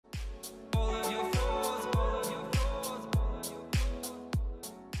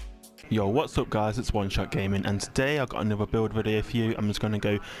Yo, what's up guys, it's One Shot Gaming, and today I've got another build video for you. I'm just going to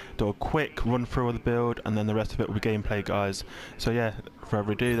go do a quick run through of the build, and then the rest of it will be gameplay, guys. So yeah, without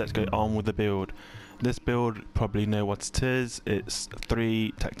further ado, let's go on with the build. This build, you probably know what it is. It's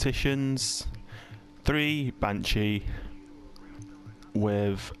 3 Tacticians, 3 Banshee,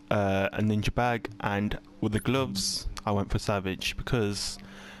 with a ninja bag, and with the gloves, I went for Savage because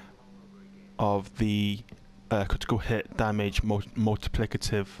of the critical hit damage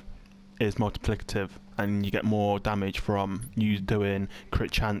multiplicative is multiplicative, and you get more damage from you doing crit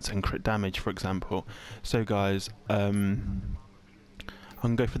chance and crit damage, for example. So guys, I'm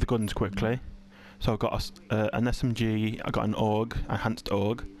gonna go through the guns quickly. So I've got an SMG, I got an AUG, enhanced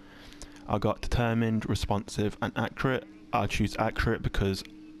AUG, I got determined, responsive and accurate. I'll choose accurate because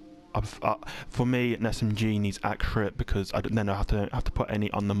for me an SMG needs accurate because I don't then have to put any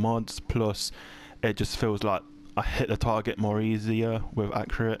on the mods, plus it just feels like I hit the target more easier with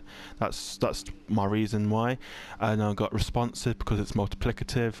accurate. That's my reason why. And I got responsive because it's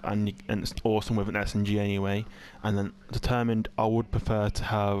multiplicative and it's awesome with an SMG anyway. And then determined, I would prefer to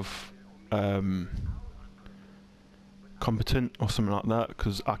have competent or something like that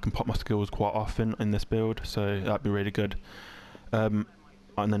because I can pop my skills quite often in this build, so that'd be really good. And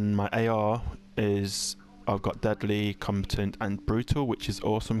then my AR is, I've got deadly, competent and brutal, which is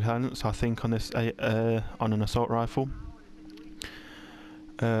awesome talents I think on this on an assault rifle.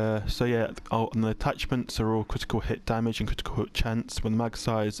 So yeah, and the attachments are all critical hit damage and critical hit chance. When the mag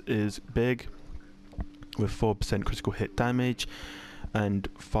size is big with 4% critical hit damage and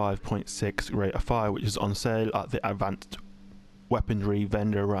 5.6 rate of fire, which is on sale at the advanced weaponry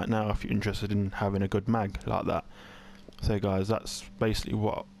vendor right now if you're interested in having a good mag like that. So guys, that's basically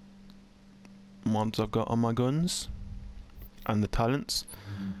what mods I've got on my guns and the talents.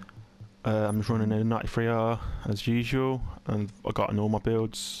 I'm just running a 93R as usual, and I've got in all my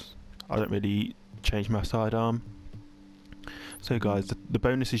builds. I don't really change my sidearm. So guys, the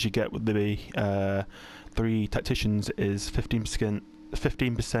bonuses you get with the 3 Tacticians is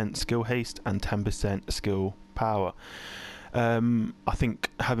 15% skill haste and 10% skill power. I think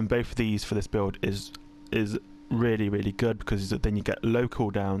having both of these for this build is really good because then you get low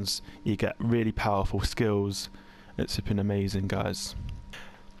cooldowns, you get really powerful skills. It's been amazing, guys.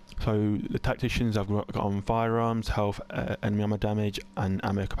 So the Tacticians I've got on firearms, health, enemy armor damage and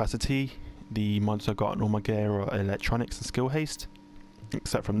ammo capacity. The mods I've got on all my gear are electronics and skill haste,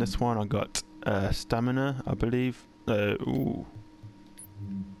 except from this one I got stamina, I believe. Ooh.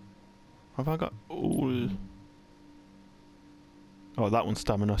 Have I got all? Oh, that one's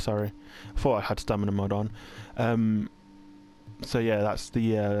stamina, sorry. I thought I had stamina mod on. So yeah, that's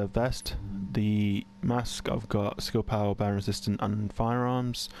the vest. The mask, I've got skill power, burn resistant and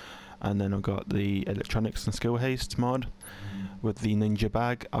firearms. And then I've got the electronics and skill haste mod. With the ninja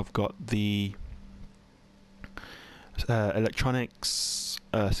bag, I've got the electronics,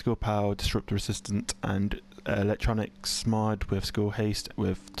 skill power, disrupt resistant and electronics mod with skill haste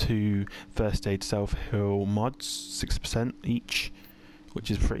with 2 first aid self heal mods, 6% each,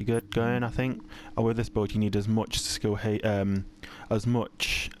 which is pretty good going, I think. And with this build you need as much as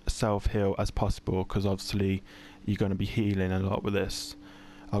much self heal as possible because obviously you're going to be healing a lot with this.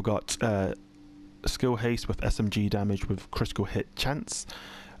 I've got skill haste with SMG damage with critical hit chance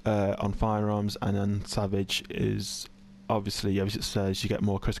on firearms, and then savage is obviously, as it says, you get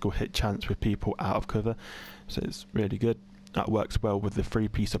more critical hit chance with people out of cover, so it's really good. That works well with the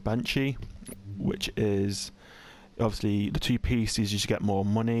 3-piece of Banshee, which is obviously the 2 pieces you just get more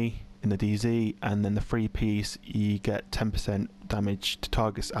money in the DZ, and then the 3-piece you get 10% damage to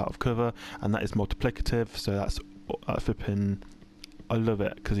targets out of cover, and that is multiplicative, so that's flipping, I love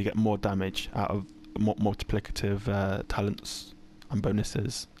it because you get more damage out of multiplicative talents and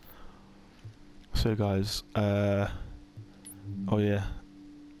bonuses. So guys, oh yeah,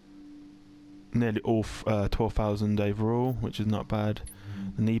 nearly all 12,000 overall, which is not bad.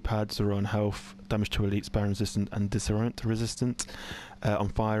 The knee pads are on health, damage to elites, burn resistant and disorient resistant. On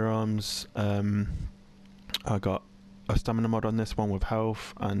firearms, I got a stamina mod on this one with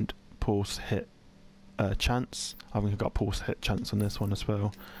health and pulse hit chance. I think I got pulse hit chance on this one as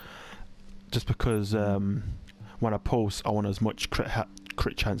well, just because when I pulse I want as much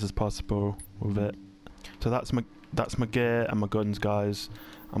crit chance as possible with it. So that's my gear and my guns, guys.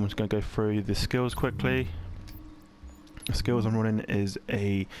 I'm just going to go through the skills quickly. The skills I'm running is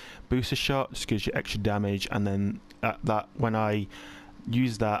a booster shot, just gives you extra damage, and then that when I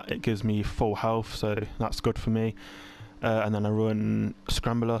use that it gives me full health, so that's good for me. And then I run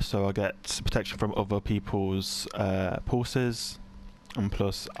scrambler, so I get protection from other people's pulses. and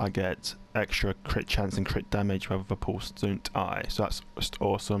plus I get extra crit chance and crit damage with a pulse, don't I? So that's just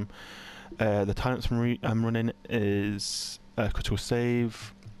awesome. The talents I'm running is critical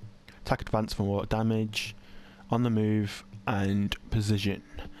save, attack advance for more damage, on the move, and precision,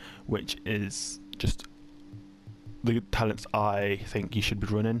 which is just the talents I think you should be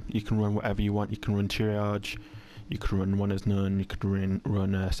running. You can run whatever you want. You can run triage, you can run one as none, you could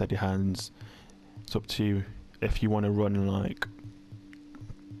run steady hands. It's up to you. If you want to run like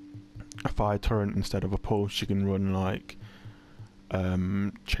a fire torrent instead of a pulse, you can run like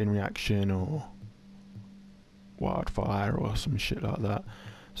chain reaction or wildfire or some shit like that.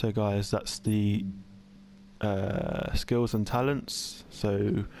 So guys, that's the skills and talents.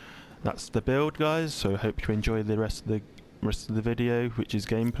 So that's the build, guys. So I hope you enjoy the rest of the video, which is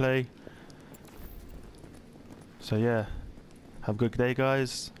gameplay. So yeah, have a good day,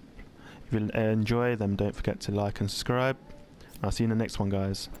 guys. If you enjoy, then don't forget to like and subscribe. I'll see you in the next one,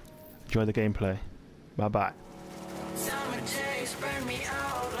 guys. Enjoy the gameplay. Bye bye. Summer days burn me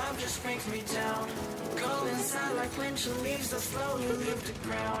out, love just brings me down. Go inside like winter leaves that slowly leave the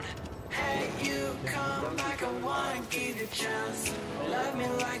ground. Hey, you come back, I wanna give you a chance. Love me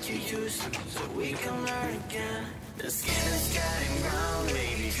like you used to, so we can learn again. The skin is getting brown,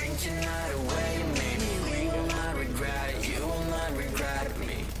 maybe drink your night away. Maybe we will not regret it, you will not regret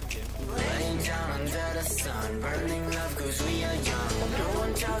me. Laying down under the sun, burning love cause we are young. No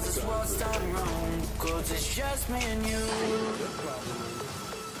one tells us what's done wrong, cause it's just me and you.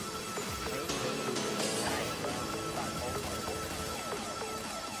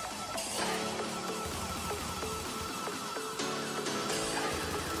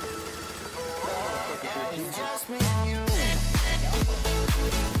 It's just me and you.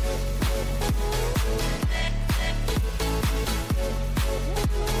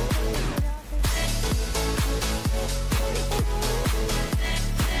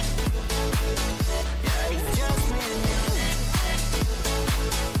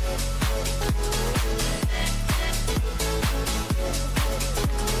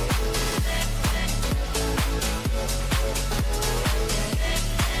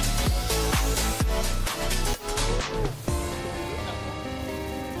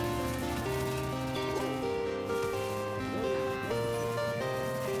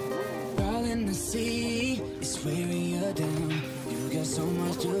 The sea is wearing you down. You got so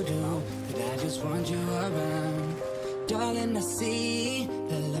much to do, but I just want you around. Darling, I see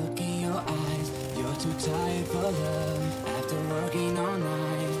the look in your eyes. You're too tired for love after working all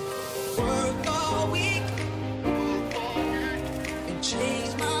night. Work all week and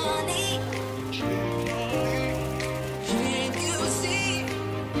chase money. Can't you see?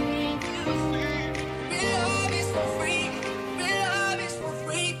 Real love is for free. Real love is for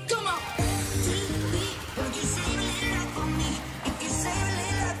free. Come on.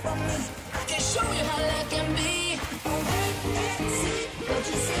 Show you how love can be. Won't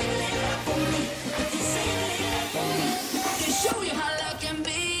you say a little love for me? If you say a little love for me, I can show you how love can be.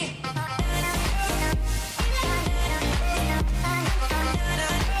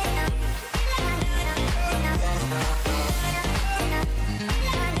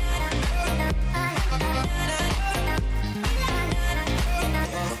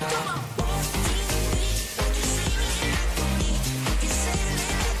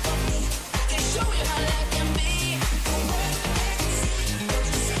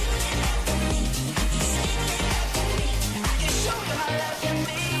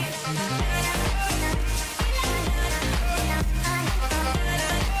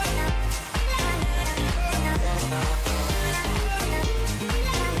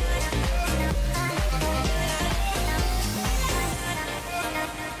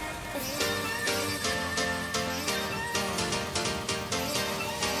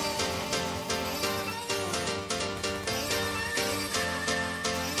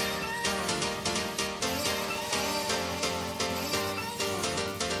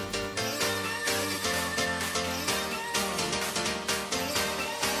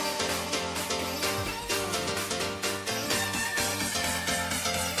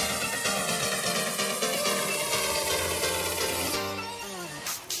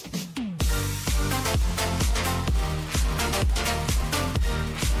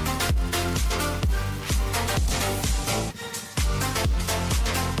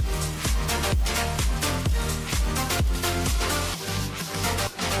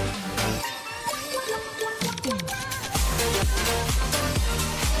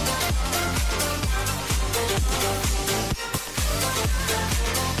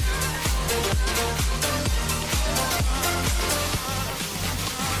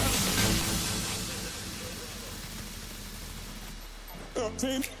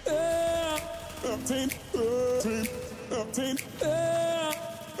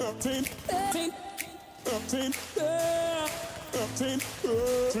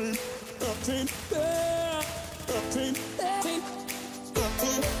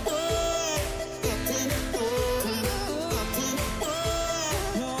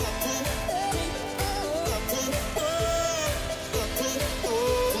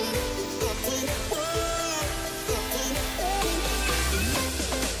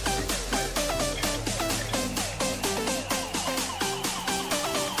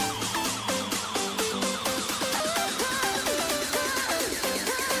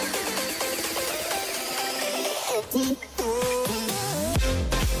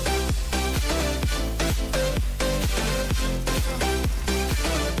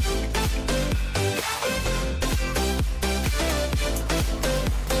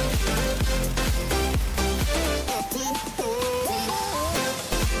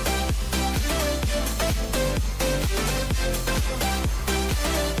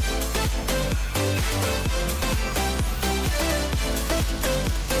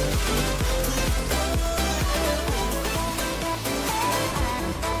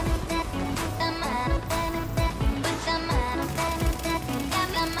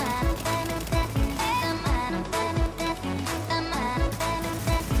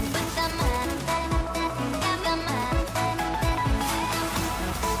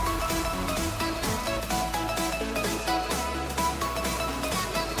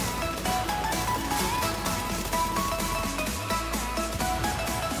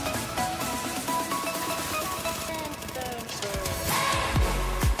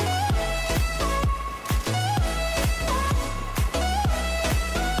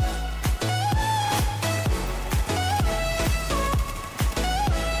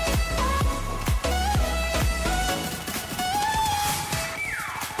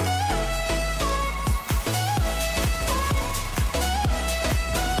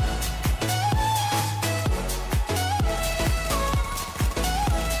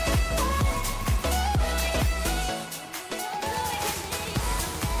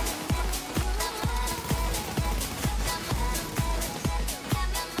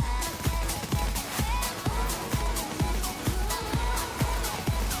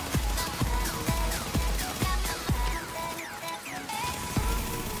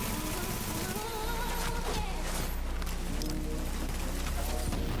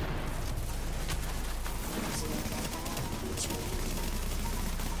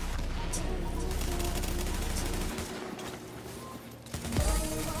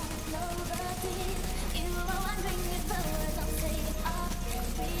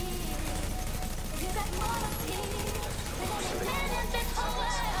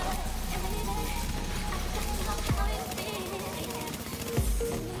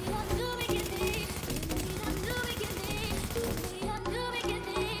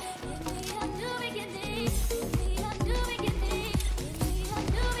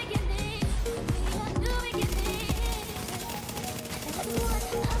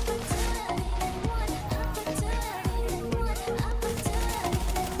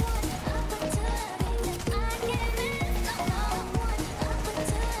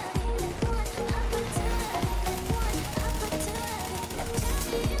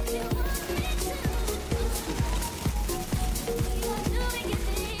 you